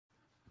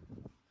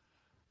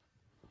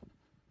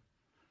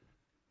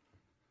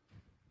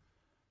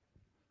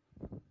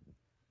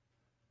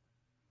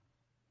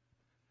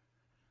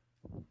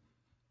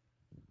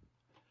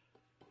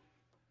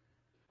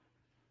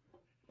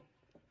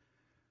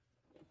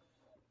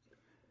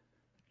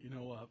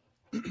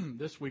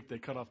This week they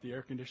cut off the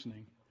air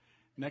conditioning.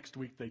 Next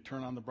week they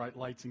turn on the bright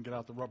lights and get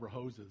out the rubber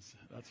hoses.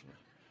 That's what.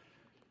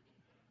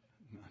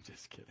 No, I'm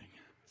just kidding.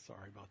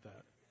 Sorry about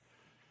that.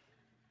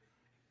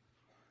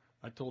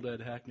 I told Ed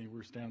Hackney, we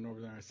were standing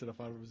over there, and I said,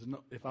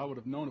 if I would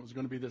have known it was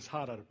going to be this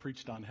hot, I'd have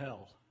preached on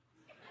hell.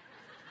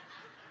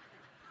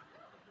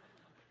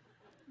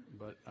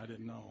 But I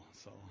didn't know,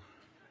 so.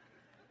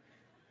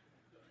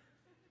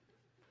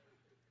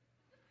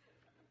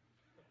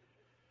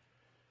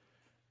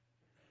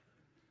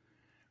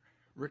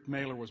 Rick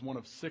Mailer was one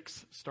of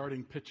 6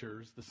 starting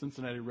pitchers the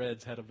Cincinnati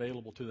Reds had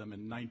available to them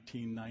in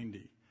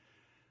 1990.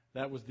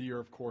 That was the year,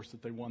 of course,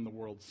 that they won the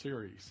World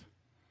Series.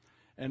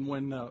 And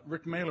when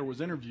Rick Mailer was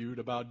interviewed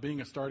about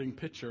being a starting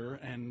pitcher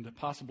and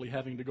possibly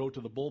having to go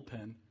to the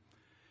bullpen,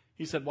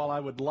 he said, while I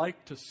would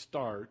like to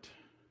start,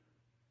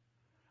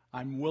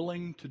 I'm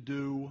willing to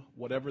do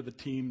whatever the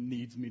team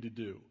needs me to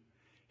do.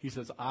 He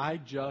says, I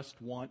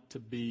just want to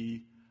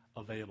be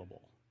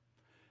available.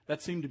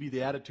 That seemed to be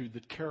the attitude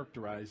that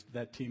characterized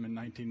that team in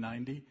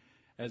 1990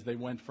 as they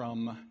went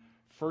from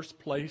first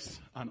place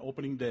on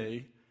opening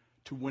day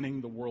to winning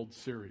the World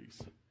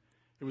Series.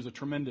 It was a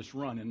tremendous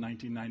run in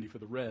 1990 for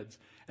the Reds,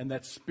 and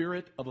that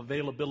spirit of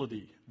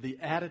availability, the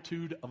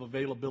attitude of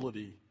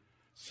availability,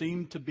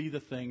 seemed to be the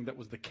thing that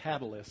was the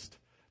catalyst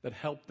that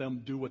helped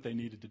them do what they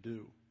needed to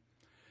do.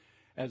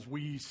 As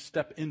we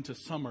step into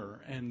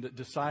summer and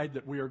decide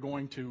that we are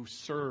going to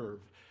serve,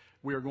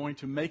 we are going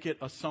to make it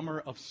a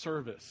summer of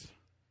service,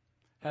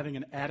 having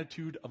an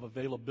attitude of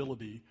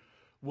availability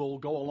will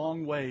go a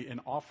long way in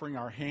offering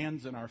our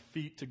hands and our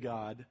feet to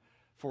God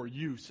for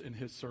use in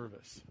His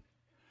service.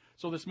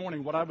 So this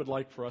morning, what I would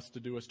like for us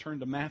to do is turn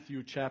to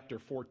Matthew chapter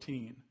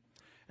 14.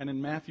 And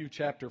in Matthew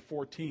chapter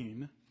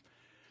 14,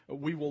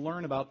 we will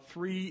learn about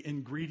 3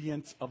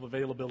 ingredients of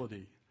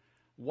availability.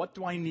 What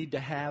do I need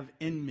to have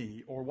in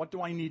me, or what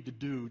do I need to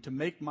do to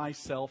make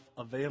myself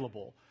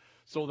available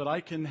so that I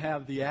can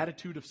have the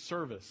attitude of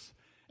service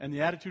and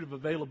the attitude of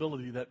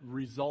availability that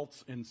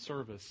results in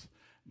service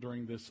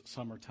during this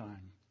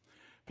summertime?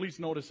 Please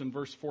notice in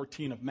verse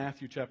 14 of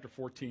Matthew chapter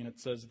 14, it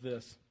says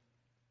this.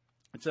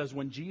 It says,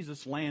 when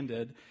Jesus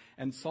landed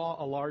and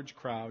saw a large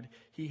crowd,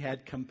 he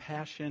had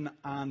compassion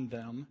on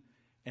them,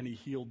 and he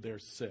healed their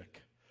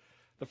sick.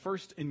 The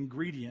first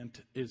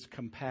ingredient is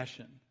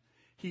compassion.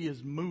 He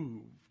is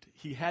moved.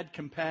 He had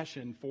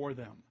compassion for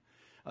them.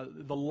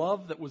 The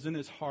love that was in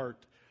his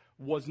heart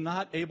was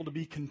not able to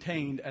be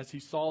contained as he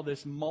saw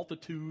this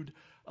multitude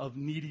of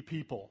needy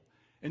people.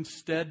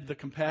 Instead, the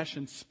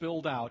compassion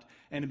spilled out,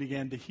 and he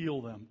began to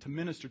heal them, to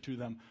minister to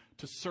them,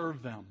 to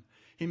serve them.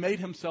 He made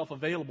himself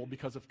available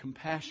because of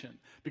compassion,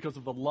 because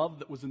of the love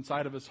that was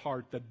inside of his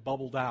heart that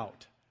bubbled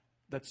out,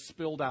 that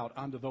spilled out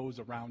onto those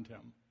around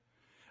him.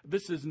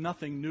 This is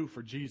nothing new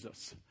for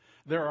Jesus.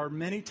 There are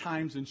many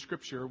times in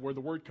Scripture where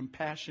the word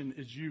compassion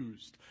is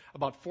used,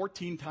 about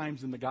 14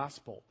 times in the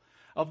Gospel.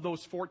 Of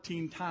those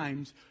 14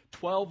 times,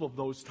 12 of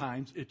those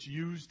times it's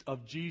used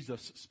of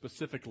Jesus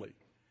specifically.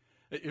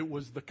 It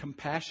was the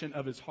compassion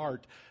of his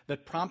heart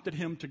that prompted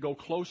him to go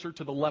closer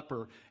to the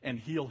leper and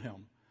heal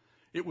him.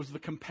 It was the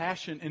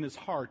compassion in his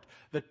heart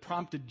that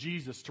prompted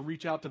Jesus to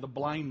reach out to the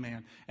blind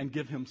man and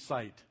give him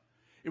sight.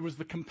 It was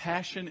the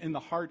compassion in the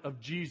heart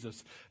of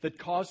Jesus that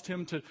caused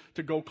him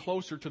to go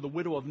closer to the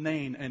widow of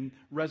Nain and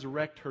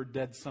resurrect her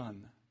dead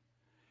son.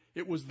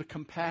 It was the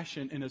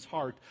compassion in his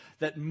heart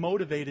that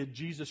motivated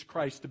Jesus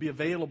Christ to be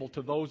available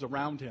to those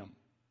around him.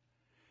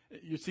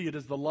 You see, it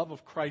is the love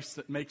of Christ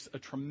that makes a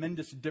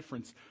tremendous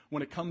difference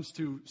when it comes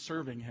to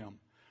serving him,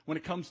 when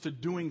it comes to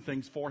doing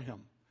things for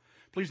him.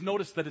 Please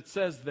notice that it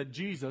says that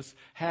Jesus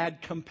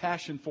had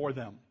compassion for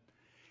them.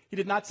 He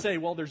did not say,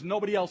 well, there's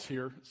nobody else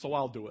here, so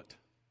I'll do it.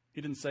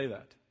 He didn't say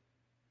that.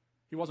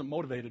 He wasn't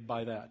motivated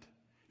by that.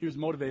 He was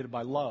motivated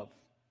by love.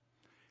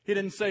 He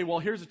didn't say, well,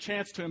 here's a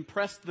chance to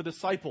impress the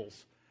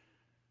disciples,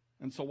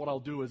 and so what I'll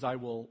do is I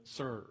will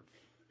serve.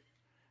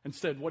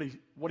 Instead,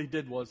 what he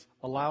did was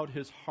allowed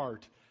his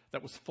heart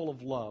that was full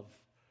of love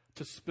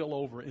to spill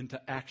over into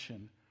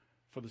action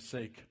for the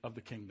sake of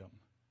the kingdom.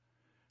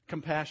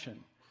 Compassion.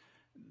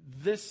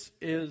 This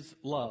is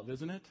love,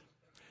 isn't it?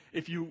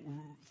 If you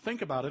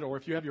think about it, or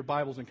if you have your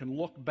Bibles and can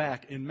look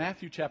back, in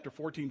Matthew chapter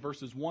 14,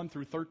 verses 1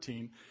 through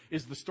 13,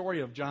 is the story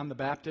of John the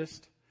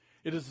Baptist.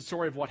 It is the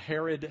story of what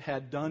Herod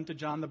had done to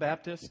John the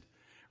Baptist.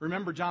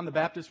 Remember, John the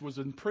Baptist was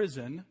in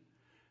prison,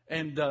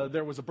 and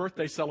there was a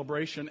birthday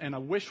celebration, and a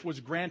wish was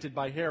granted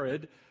by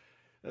Herod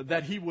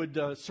that he would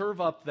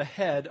serve up the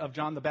head of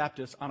John the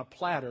Baptist on a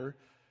platter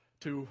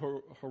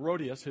to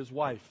Herodias, his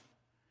wife.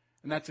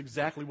 And that's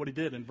exactly what he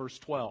did in verse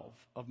 12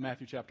 of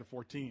Matthew chapter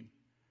 14.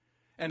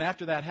 And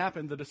after that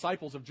happened, the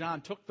disciples of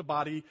John took the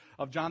body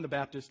of John the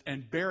Baptist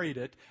and buried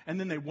it, and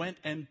then they went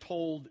and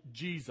told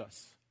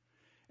Jesus.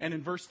 And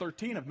in verse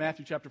 13 of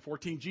Matthew chapter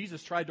 14,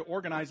 Jesus tried to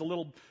organize a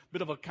little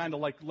bit of a kind of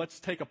like, let's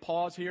take a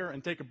pause here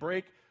and take a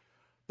break.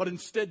 But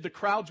instead, the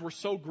crowds were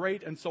so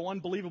great and so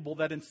unbelievable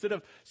that instead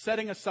of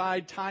setting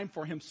aside time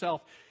for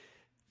himself,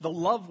 the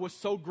love was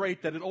so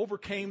great that it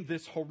overcame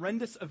this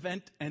horrendous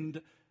event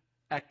and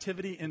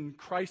activity in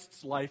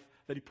Christ's life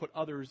that he put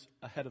others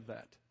ahead of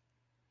that.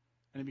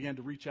 And he began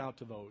to reach out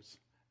to those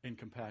in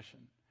compassion.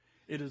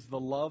 It is the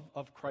love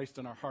of Christ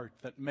in our heart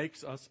that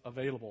makes us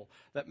available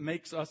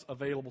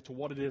to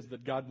what it is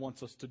that God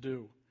wants us to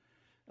do.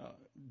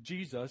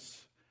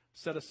 Jesus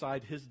set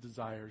aside his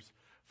desires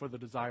for the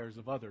desires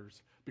of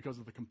others because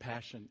of the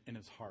compassion in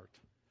his heart.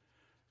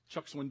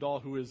 Chuck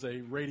Swindoll, who is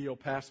a radio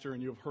pastor,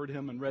 and you've heard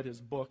him and read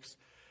his books,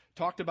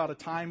 talked about a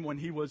time when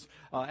he was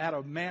at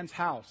a man's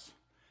house,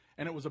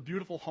 and it was a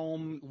beautiful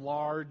home,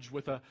 large,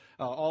 with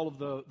all of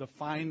the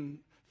fine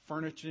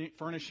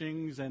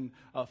furnishings, and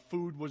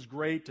food was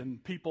great,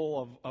 and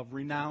people of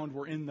renown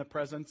were in the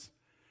presence.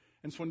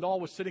 And Swindoll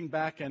was sitting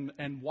back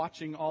and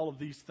watching all of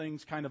these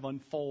things kind of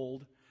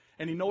unfold,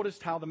 and he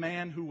noticed how the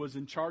man who was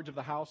in charge of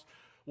the house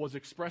was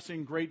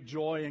expressing great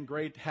joy and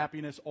great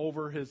happiness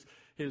over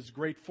his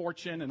great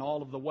fortune and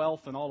all of the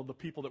wealth and all of the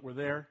people that were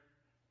there.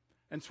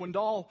 And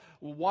Swindoll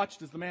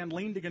watched as the man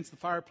leaned against the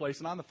fireplace,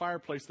 and on the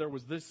fireplace there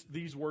was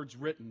these words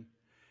written.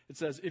 It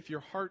says, "If your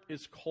heart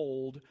is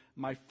cold,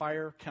 my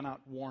fire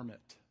cannot warm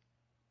it."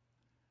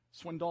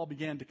 Swindoll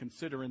began to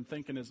consider and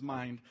think in his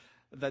mind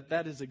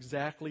that is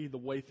exactly the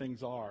way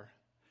things are.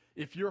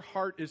 If your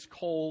heart is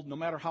cold, no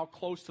matter how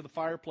close to the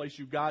fireplace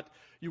you got,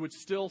 you would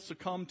still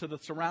succumb to the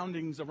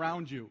surroundings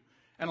around you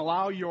and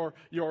allow your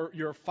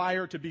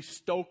fire to be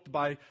stoked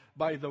by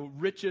the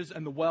riches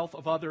and the wealth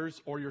of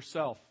others or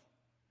yourself.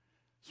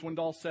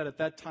 Swindoll said at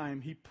that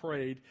time, he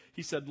prayed,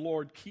 he said,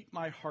 "Lord, keep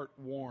my heart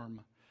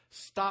warm.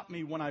 Stop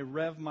me when I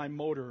rev my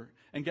motor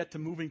and get to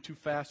moving too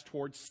fast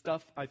towards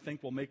stuff I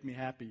think will make me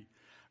happy.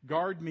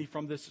 Guard me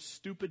from this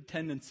stupid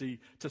tendency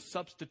to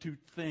substitute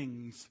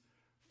things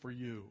for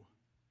you."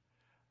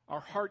 Our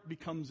heart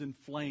becomes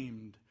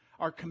inflamed.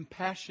 Our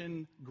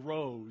compassion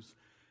grows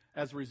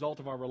as a result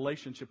of our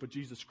relationship with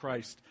Jesus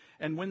Christ.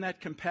 And when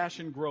that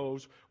compassion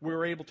grows,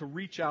 we're able to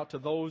reach out to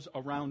those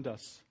around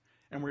us,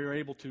 and we're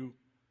able to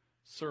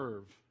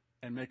serve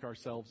and make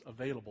ourselves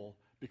available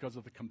because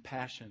of the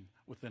compassion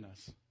within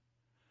us.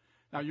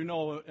 Now, you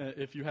know,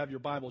 if you have your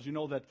Bibles, you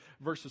know that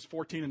verses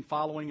 14 and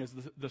following is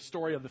the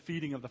story of the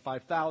feeding of the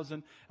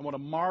 5,000, and what a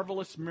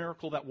marvelous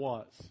miracle that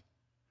was.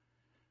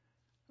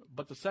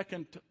 But the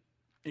second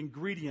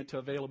ingredient to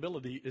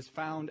availability is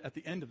found at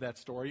the end of that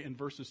story in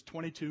verses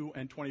 22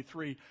 and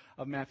 23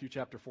 of Matthew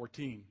chapter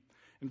 14.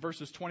 In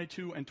verses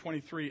 22 and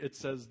 23, it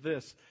says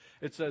this.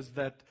 It says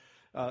that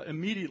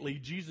immediately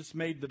Jesus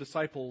made the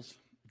disciples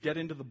get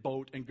into the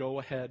boat and go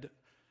ahead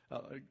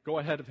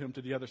of him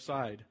to the other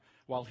side,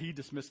 while he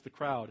dismissed the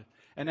crowd.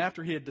 And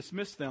after he had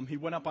dismissed them, he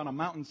went up on a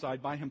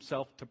mountainside by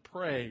himself to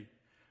pray.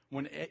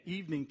 When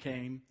evening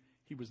came,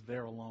 he was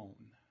there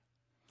alone.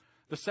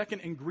 The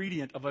second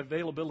ingredient of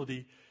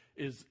availability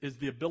is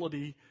the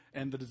ability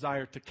and the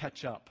desire to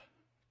catch up.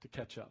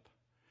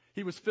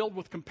 He was filled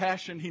with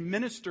compassion. He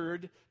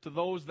ministered to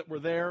those that were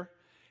there,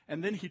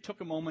 and then he took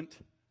a moment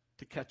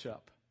to catch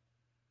up.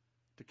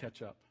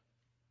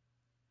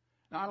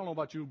 Now, I don't know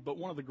about you, but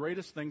one of the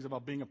greatest things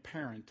about being a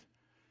parent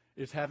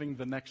is having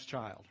the next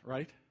child,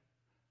 right?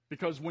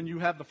 Because when you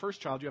have the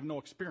first child, you have no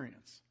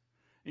experience.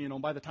 You know,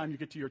 by the time you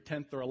get to your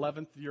 10th or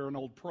 11th, you're an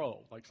old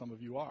pro, like some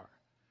of you are.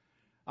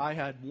 I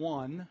had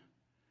one.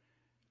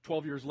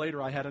 12 years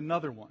later, I had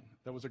another one.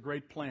 That was a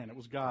great plan. It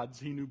was God's.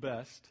 He knew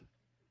best.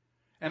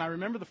 And I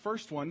remember the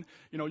first one,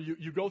 you know,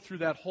 you go through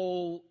that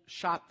whole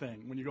shot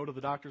thing when you go to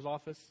the doctor's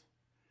office.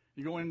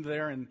 You go in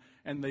there and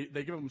they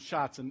give them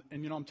shots. And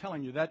you know, I'm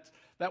telling you,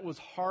 that was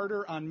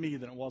harder on me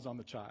than it was on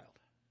the child.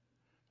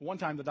 One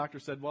time the doctor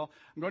said, "Well,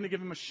 I'm going to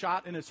give him a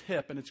shot in his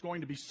hip, and it's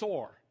going to be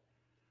sore."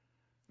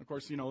 Of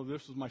course, you know,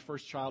 this was my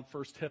first child,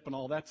 first hip and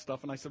all that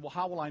stuff. And I said, "Well,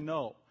 how will I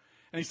know?"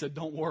 And he said,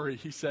 "Don't worry."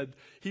 He said,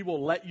 "He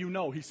will let you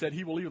know." He said,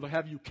 "He will either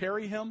have you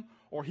carry him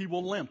or he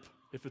will limp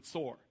if it's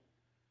sore."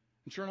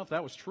 And sure enough,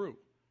 that was true.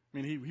 I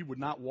mean, he would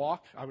not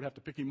walk. I would have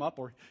to pick him up,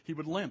 or he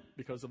would limp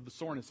because of the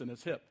soreness in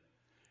his hip.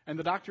 And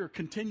the doctor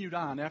continued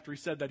on after he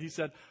said that. He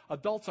said,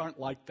 "Adults aren't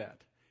like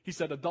that." He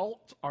said,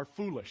 "Adults are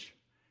foolish."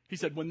 He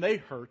said, "When they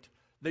hurt,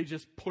 they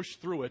just push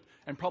through it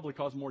and probably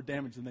cause more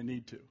damage than they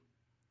need to."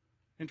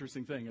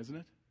 Interesting thing, isn't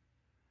it?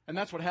 And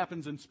that's what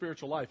happens in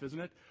spiritual life, isn't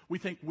it? We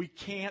think we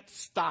can't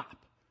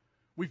stop.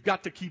 We've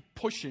got to keep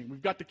pushing.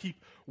 We've got to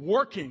keep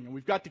working. And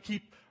we've got to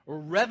keep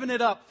revving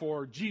it up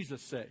for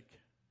Jesus' sake.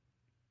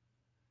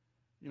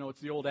 You know, it's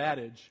the old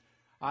adage,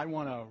 I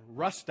want to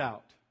rust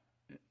out.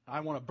 I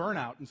want to burn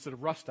out instead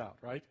of rust out,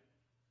 right?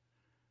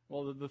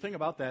 Well, the thing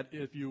about that,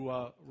 if you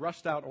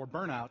rust out or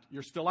burn out,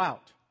 you're still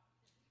out.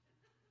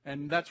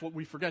 And that's what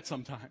we forget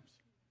sometimes.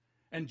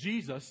 And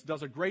Jesus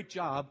does a great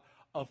job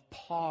of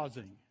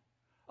pausing,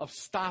 of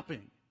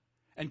stopping,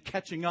 and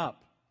catching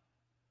up.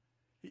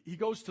 He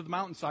goes to the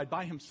mountainside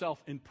by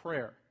himself in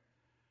prayer.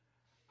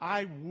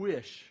 I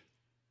wish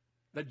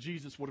that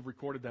Jesus would have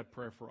recorded that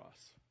prayer for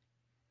us.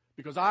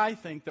 Because I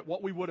think that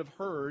what we would have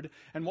heard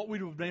and what we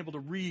would have been able to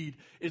read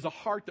is a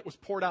heart that was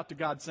poured out to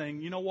God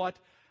saying, "You know what?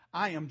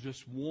 I am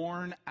just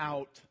worn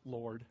out,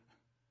 Lord.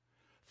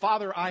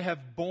 Father, I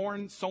have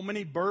borne so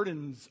many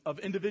burdens of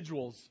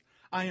individuals.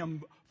 I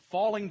am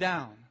falling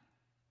down.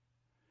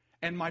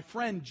 and my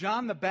friend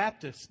John the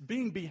Baptist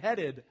being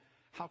beheaded,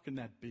 how can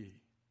that be?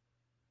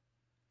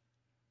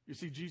 You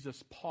see,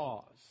 Jesus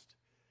paused.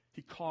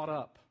 He caught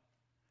up.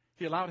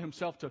 He allowed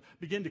himself to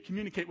begin to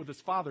communicate with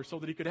his Father so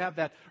that he could have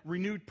that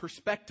renewed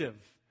perspective,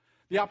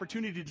 the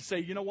opportunity to say,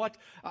 you know what,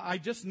 I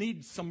just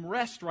need some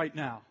rest right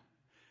now.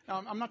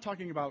 Now, I'm not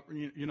talking about,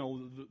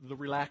 the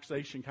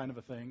relaxation kind of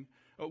a thing.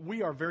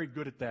 We are very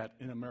good at that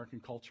in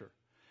American culture.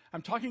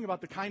 I'm talking about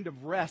the kind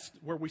of rest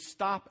where we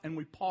stop and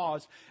we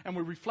pause and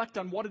we reflect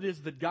on what it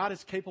is that God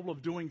is capable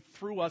of doing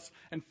through us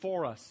and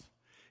for us.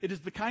 It is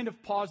the kind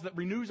of pause that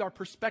renews our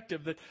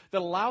perspective, that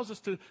allows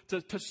us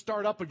to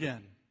start up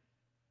again.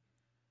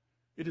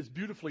 It is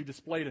beautifully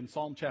displayed in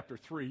Psalm chapter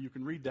 3. You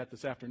can read that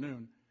this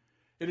afternoon.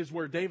 It is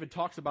where David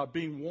talks about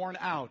being worn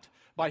out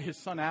by his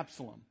son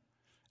Absalom.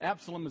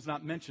 Absalom is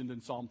not mentioned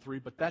in Psalm 3,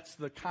 but that's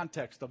the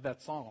context of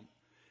that psalm.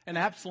 And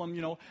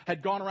Absalom,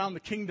 had gone around the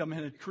kingdom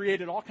and had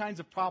created all kinds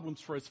of problems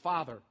for his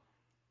father.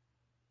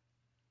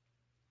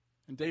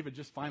 And David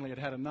just finally had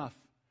had enough.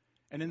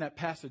 And in that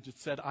passage it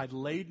said, I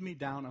laid me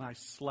down and I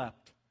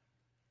slept.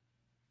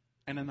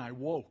 And then I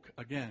woke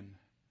again,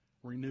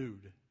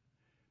 renewed,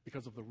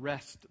 because of the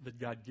rest that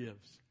God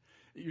gives.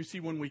 You see,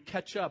 when we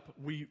catch up,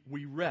 we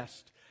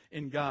rest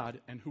in God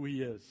and who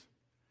He is.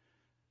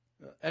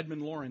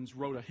 Edmund Laurens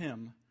wrote a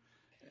hymn,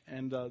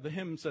 and the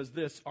hymn says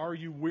this: Are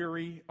you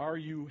weary? Are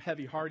you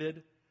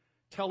heavy-hearted?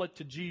 Tell it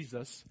to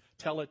Jesus.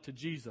 Tell it to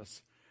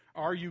Jesus.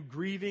 Are you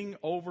grieving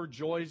over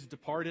joys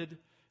departed?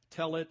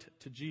 Tell it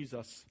to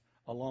Jesus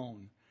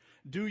alone.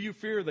 Do you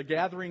fear the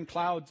gathering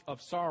clouds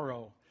of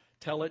sorrow?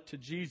 Tell it to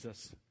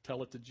Jesus.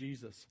 Tell it to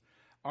Jesus.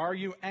 Are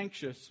you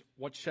anxious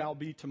what shall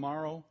be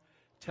tomorrow?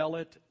 Tell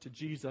it to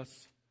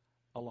Jesus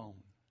alone.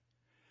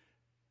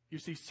 You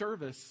see,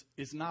 service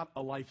is not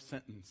a life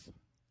sentence.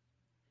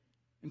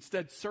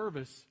 Instead,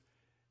 service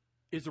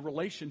is a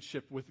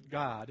relationship with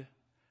God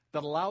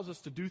that allows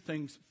us to do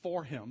things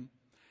for Him,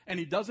 and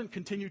He doesn't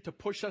continue to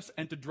push us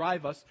and to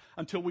drive us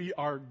until we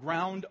are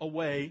ground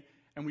away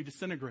and we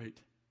disintegrate.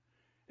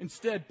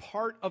 Instead,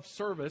 part of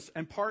service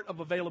and part of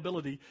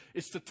availability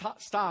is to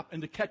stop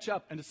and to catch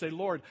up and to say,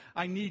 Lord,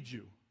 I need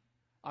you.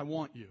 I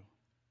want you.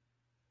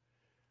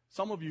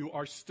 Some of you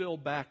are still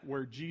back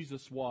where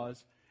Jesus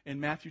was in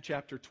Matthew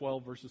chapter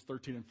 12, verses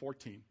 13 and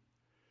 14.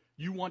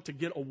 You want to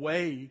get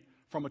away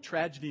from a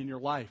tragedy in your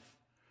life,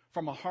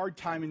 from a hard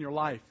time in your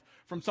life,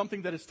 from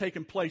something that has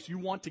taken place. You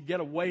want to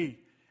get away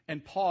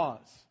and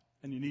pause,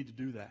 and you need to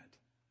do that.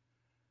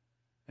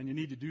 And you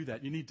need to do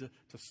that. You need to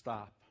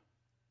stop.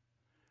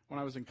 When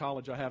I was in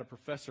college, I had a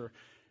professor,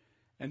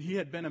 and he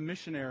had been a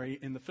missionary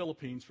in the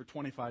Philippines for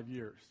 25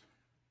 years.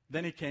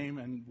 Then he came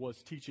and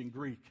was teaching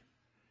Greek.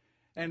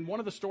 And one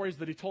of the stories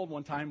that he told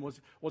one time was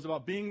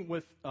about being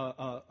with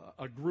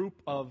a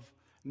group of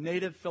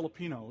native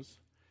Filipinos,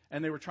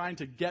 and they were trying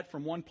to get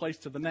from one place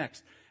to the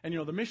next. And,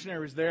 the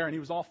missionary was there, and he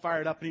was all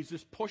fired up, and he's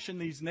just pushing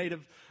these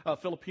native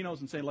Filipinos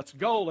and saying, let's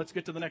go, let's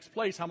get to the next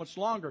place, how much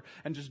longer?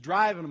 And just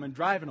driving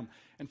them.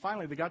 And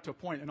finally, they got to a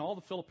point, and all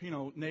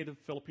the native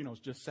Filipinos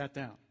just sat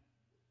down.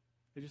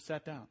 They just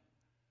sat down.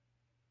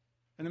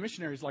 And the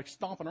missionary's like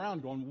stomping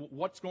around going,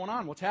 what's going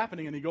on? What's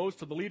happening? And he goes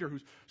to the leader who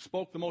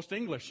spoke the most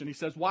English, and he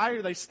says, why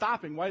are they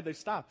stopping? Why did they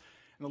stop?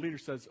 And the leader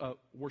says,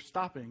 we're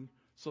stopping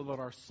so that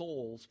our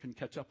souls can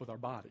catch up with our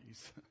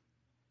bodies.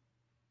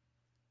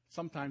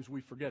 Sometimes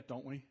we forget,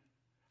 don't we,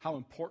 how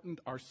important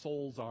our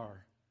souls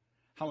are.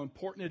 How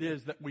important it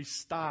is that we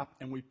stop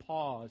and we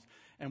pause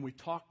and we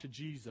talk to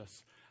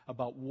Jesus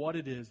about what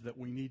it is that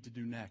we need to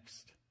do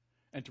next,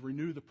 and to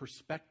renew the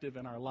perspective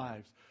in our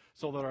lives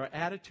so that our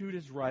attitude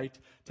is right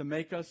to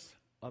make us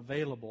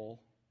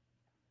available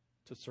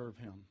to serve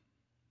Him.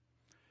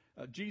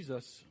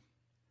 Jesus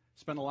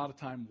spent a lot of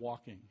time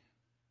walking.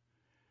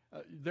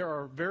 There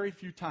are very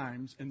few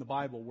times in the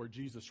Bible where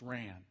Jesus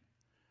ran.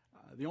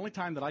 The only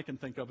time that I can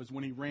think of is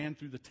when He ran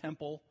through the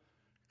temple,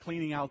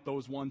 cleaning out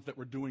those ones that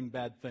were doing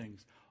bad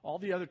things. All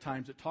the other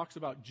times it talks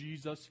about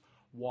Jesus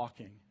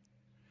walking.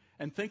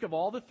 And think of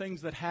all the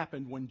things that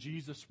happened when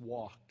Jesus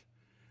walked.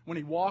 When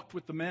He walked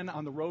with the men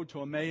on the road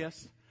to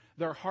Emmaus,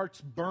 their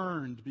hearts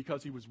burned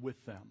because He was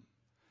with them.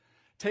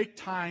 Take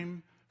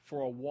time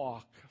for a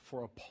walk,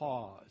 for a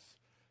pause,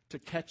 to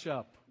catch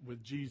up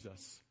with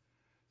Jesus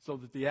so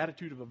that the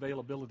attitude of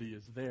availability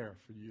is there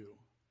for you.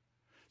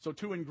 So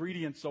 2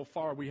 ingredients so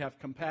far. We have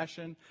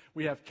compassion,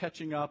 we have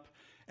catching up,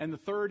 and the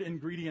third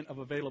ingredient of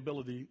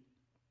availability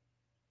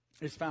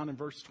is found in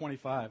verse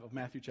 25 of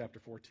Matthew chapter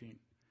 14.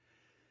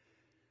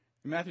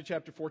 In Matthew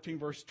chapter 14,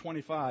 verse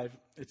 25,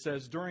 it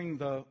says, during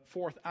the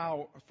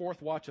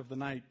fourth watch of the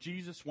night,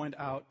 Jesus went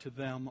out to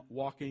them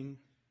walking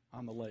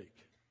on the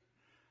lake.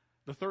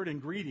 The third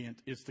ingredient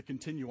is to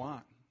continue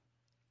on.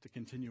 To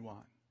continue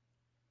on.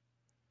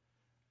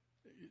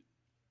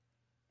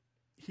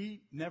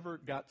 He never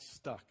got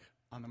stuck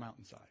on the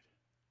mountainside.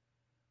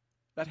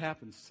 That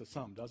happens to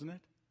some, doesn't it?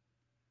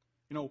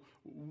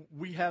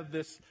 We have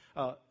this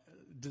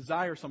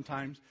desire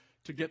sometimes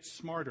to get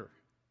smarter,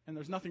 and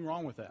there's nothing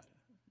wrong with that.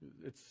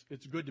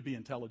 It's good to be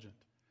intelligent.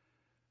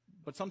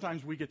 But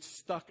sometimes we get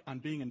stuck on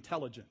being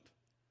intelligent.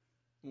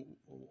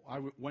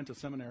 went to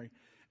seminary,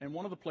 and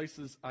one of the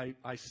places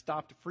I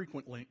stopped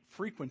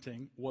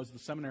frequenting was the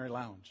seminary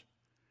lounge.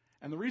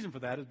 And the reason for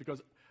that is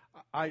because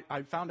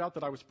I found out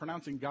that I was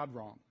pronouncing God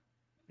wrong.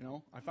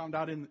 I found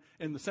out in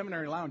the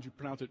seminary lounge you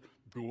pronounce it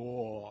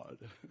God.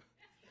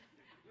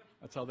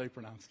 That's how they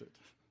pronounced it.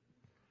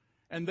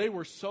 And they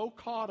were so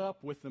caught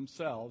up with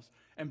themselves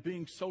and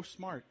being so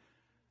smart.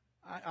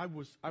 I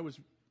was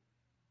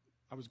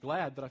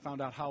glad that I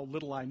found out how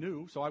little I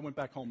knew, so I went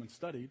back home and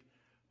studied.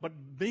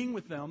 But being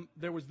with them,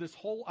 there was this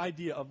whole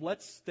idea of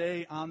let's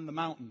stay on the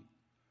mountain.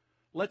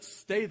 Let's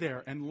stay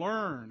there and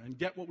learn and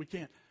get what we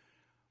can.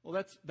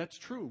 Well, that's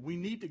true. We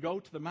need to go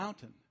to the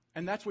mountain.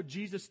 And that's what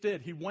Jesus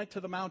did. He went to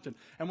the mountain.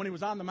 And when he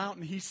was on the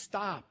mountain, he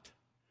stopped.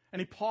 And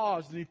he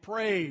paused and he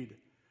prayed.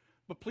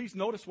 But please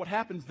notice what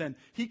happens then.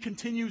 He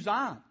continues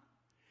on.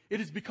 It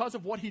is because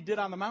of what he did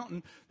on the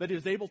mountain that he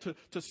is able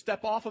to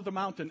step off of the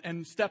mountain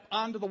and step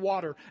onto the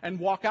water and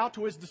walk out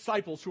to his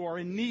disciples who are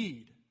in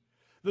need.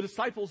 The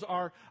disciples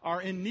are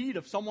in need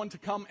of someone to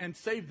come and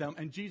save them,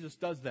 and Jesus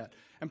does that.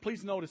 And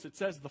please notice it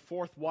says the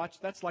fourth watch.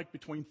 That's like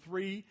between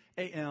 3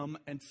 a.m.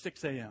 and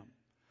 6 a.m.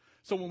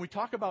 So when we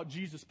talk about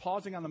Jesus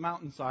pausing on the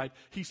mountainside,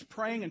 he's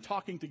praying and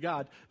talking to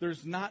God.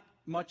 There's not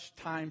much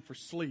time for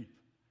sleep,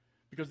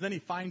 because then he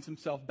finds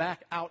himself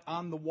back out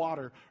on the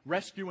water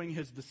rescuing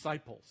his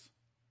disciples.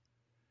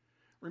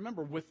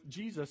 Remember, with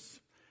Jesus,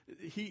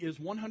 he is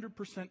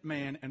 100%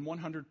 man and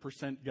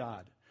 100%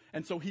 God.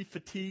 And so he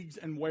fatigues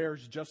and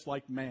wears just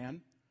like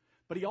man,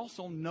 but he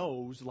also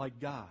knows like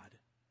God.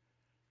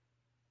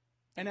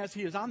 And as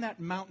he is on that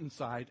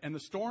mountainside and the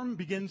storm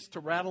begins to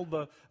rattle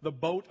the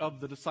boat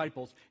of the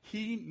disciples,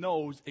 he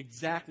knows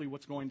exactly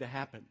what's going to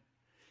happen.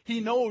 He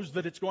knows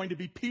that it's going to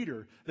be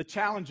Peter that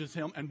challenges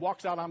him and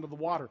walks out onto the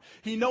water.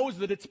 He knows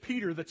that it's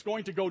Peter that's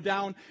going to go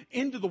down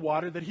into the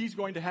water that he's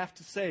going to have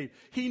to save.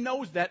 He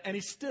knows that, and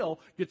he still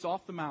gets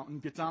off the mountain,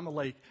 gets on the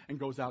lake, and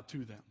goes out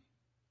to them.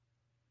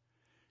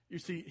 You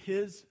see,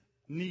 his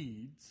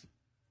needs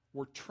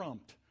were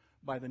trumped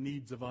by the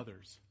needs of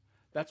others.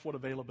 That's what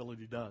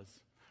availability does.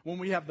 When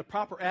we have the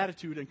proper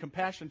attitude and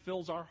compassion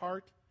fills our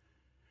heart,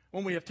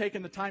 when we have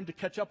taken the time to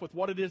catch up with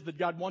what it is that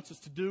God wants us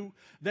to do,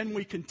 then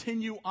we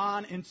continue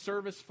on in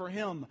service for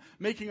him,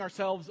 making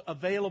ourselves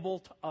available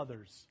to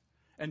others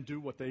and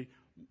do what they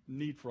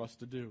need for us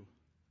to do.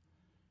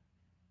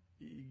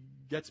 He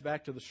gets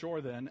back to the shore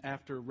then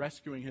after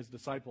rescuing his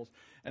disciples.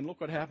 And look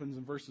what happens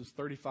in verses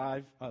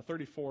 34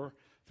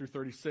 through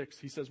 36.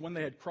 He says, when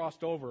they had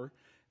crossed over,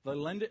 they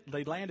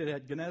landed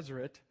at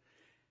Gennesaret.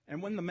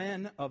 And when the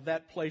men of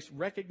that place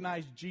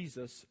recognized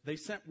Jesus, they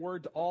sent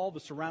word to all the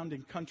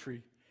surrounding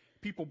country.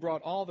 People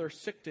brought all their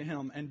sick to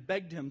him and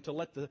begged him to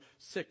let the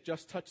sick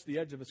just touch the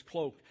edge of his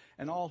cloak,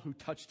 and all who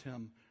touched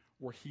him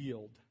were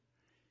healed.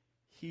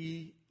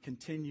 He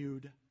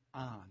continued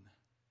on.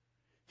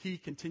 He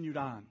continued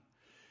on.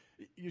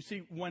 You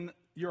see, when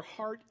your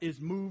heart is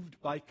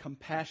moved by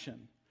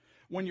compassion,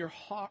 when your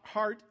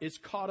heart is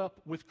caught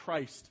up with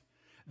Christ,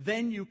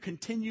 then you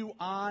continue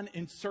on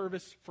in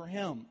service for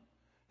him.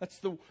 That's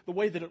the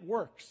way that it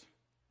works.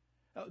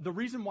 The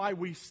reason why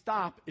we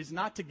stop is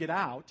not to get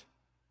out.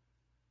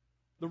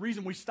 The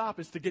reason we stop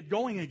is to get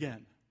going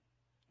again.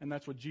 And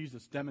that's what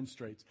Jesus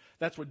demonstrates.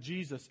 That's what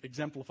Jesus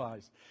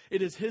exemplifies.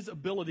 It is his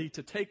ability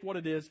to take what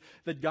it is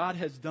that God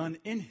has done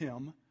in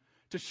him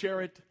to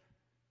share it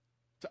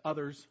to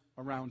others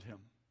around him.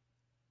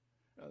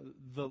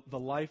 The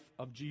life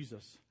of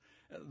Jesus,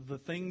 the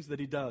things that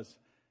he does,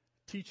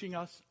 teaching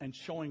us and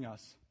showing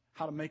us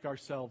how to make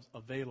ourselves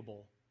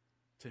available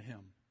to him.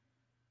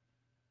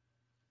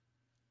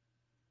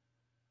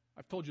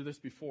 I've told you this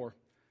before.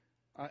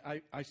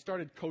 I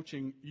started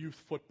coaching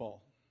youth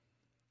football.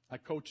 I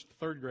coached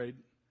third grade.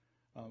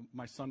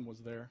 My son was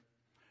there.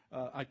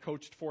 I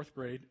coached fourth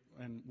grade,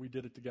 and we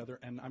did it together.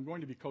 And I'm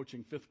going to be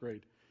coaching fifth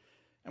grade.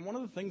 And one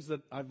of the things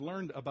that I've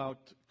learned about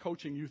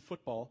coaching youth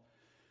football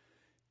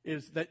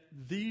is that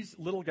these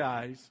little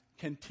guys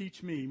can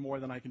teach me more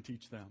than I can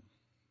teach them.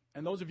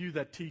 And those of you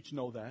that teach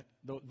know that.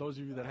 Those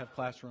of you that have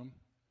classroom.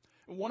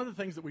 One of the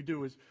things that we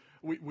do is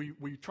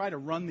we try to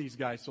run these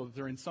guys so that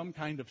they're in some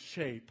kind of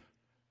shape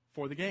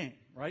for the game,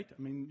 right?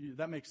 I mean,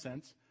 that makes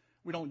sense.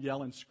 We don't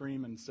yell and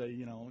scream and say,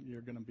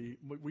 you're going to be.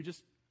 We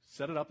just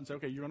set it up and say,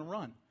 okay, you're going to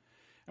run.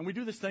 And we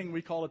do this thing,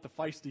 we call it the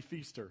Feisty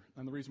Feaster.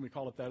 And the reason we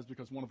call it that is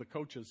because one of the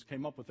coaches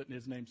came up with it, and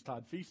his name's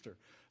Todd Feaster.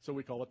 So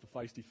we call it the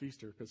Feisty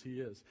Feaster because he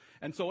is.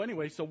 And so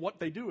anyway, so what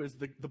they do is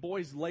the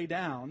boys lay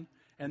down,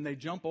 and they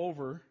jump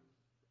over,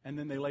 and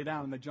then they lay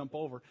down and they jump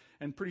over.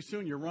 And pretty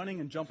soon you're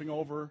running and jumping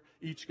over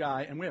each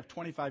guy. And we have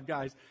 25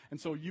 guys. And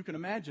so you can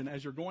imagine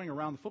as you're going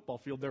around the football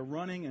field, they're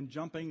running and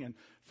jumping and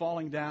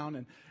falling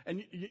down.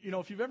 And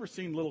if you've ever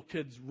seen little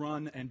kids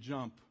run and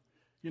jump,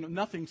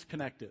 nothing's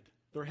connected.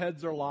 Their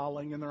heads are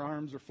lolling and their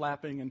arms are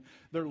flapping. And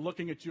they're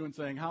looking at you and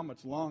saying, how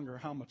much longer,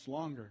 how much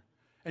longer?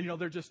 And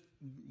they're just,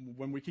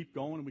 when we keep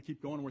going and we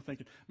keep going, we're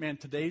thinking, man,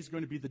 today's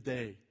going to be the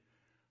day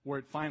where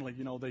it finally,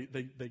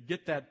 they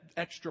get that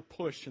extra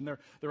push, and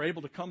they're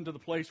able to come to the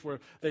place where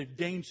they've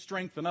gained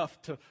strength enough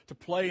to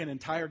play an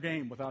entire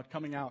game without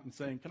coming out and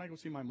saying, "Can I go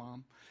see my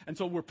mom?" And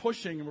so we're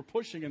pushing,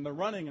 and they're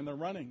running, and they're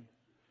running.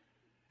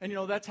 And,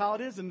 that's how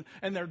it is. And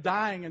they're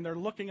dying, and they're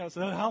looking at us,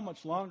 how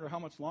much longer, how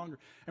much longer?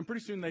 And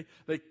pretty soon they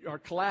are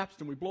collapsed,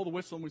 and we blow the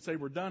whistle, and we say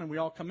we're done, and we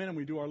all come in, and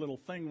we do our little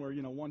thing where,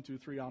 1, 2,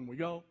 3, on we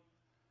go.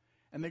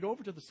 And they go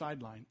over to the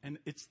sideline, and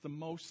it's the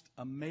most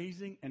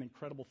amazing and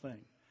incredible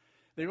thing.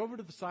 They go over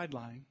to the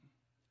sideline,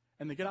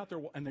 and they get out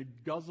there, and they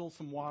guzzle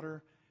some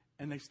water,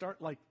 and they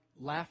start,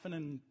 laughing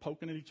and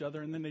poking at each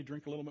other, and then they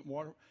drink a little bit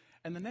more.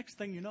 And the next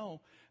thing you know,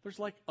 there's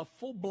like a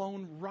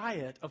full-blown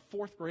riot of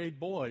fourth grade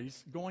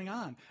boys going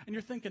on. And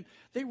you're thinking,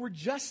 they were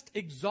just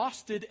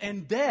exhausted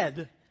and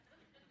dead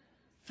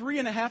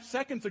 3.5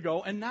 seconds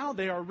ago, and now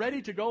they are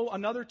ready to go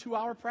another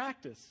 2-hour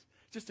practice.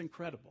 Just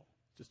incredible.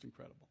 Just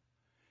incredible.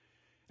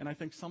 And I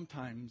think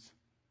sometimes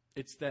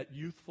it's that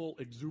youthful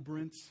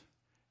exuberance.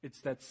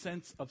 It's that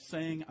sense of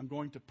saying, I'm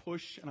going to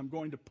push, and I'm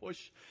going to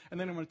push, and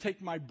then I'm going to take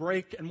my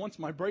break, and once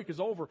my break is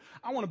over,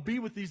 I want to be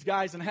with these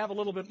guys and have a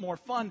little bit more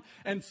fun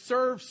and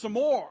serve some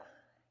more.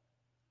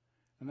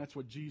 And that's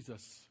what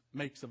Jesus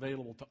makes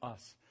available to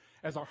us.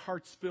 As our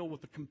hearts fill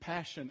with the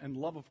compassion and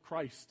love of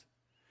Christ,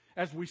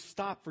 as we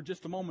stop for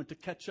just a moment to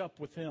catch up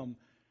with Him,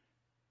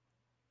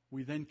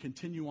 we then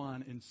continue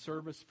on in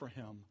service for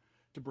Him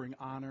to bring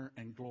honor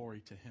and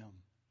glory to Him.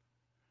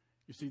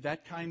 You see,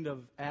 that kind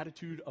of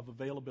attitude of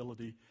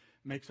availability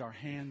makes our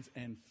hands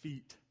and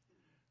feet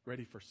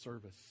ready for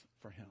service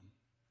for Him.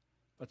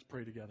 Let's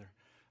pray together.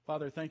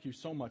 Father, thank you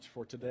so much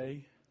for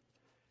today.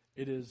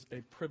 It is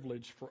a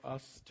privilege for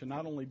us to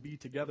not only be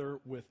together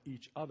with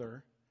each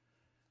other,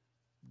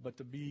 but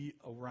to be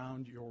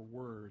around your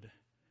word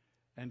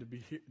and to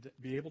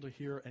be able to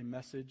hear a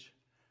message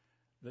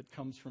that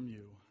comes from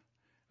you.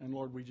 And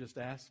Lord, we just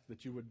ask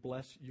that you would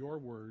bless your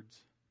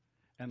words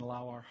and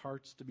allow our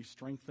hearts to be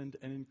strengthened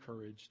and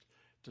encouraged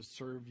to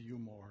serve you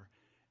more.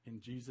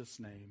 In Jesus'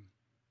 name,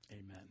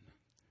 amen.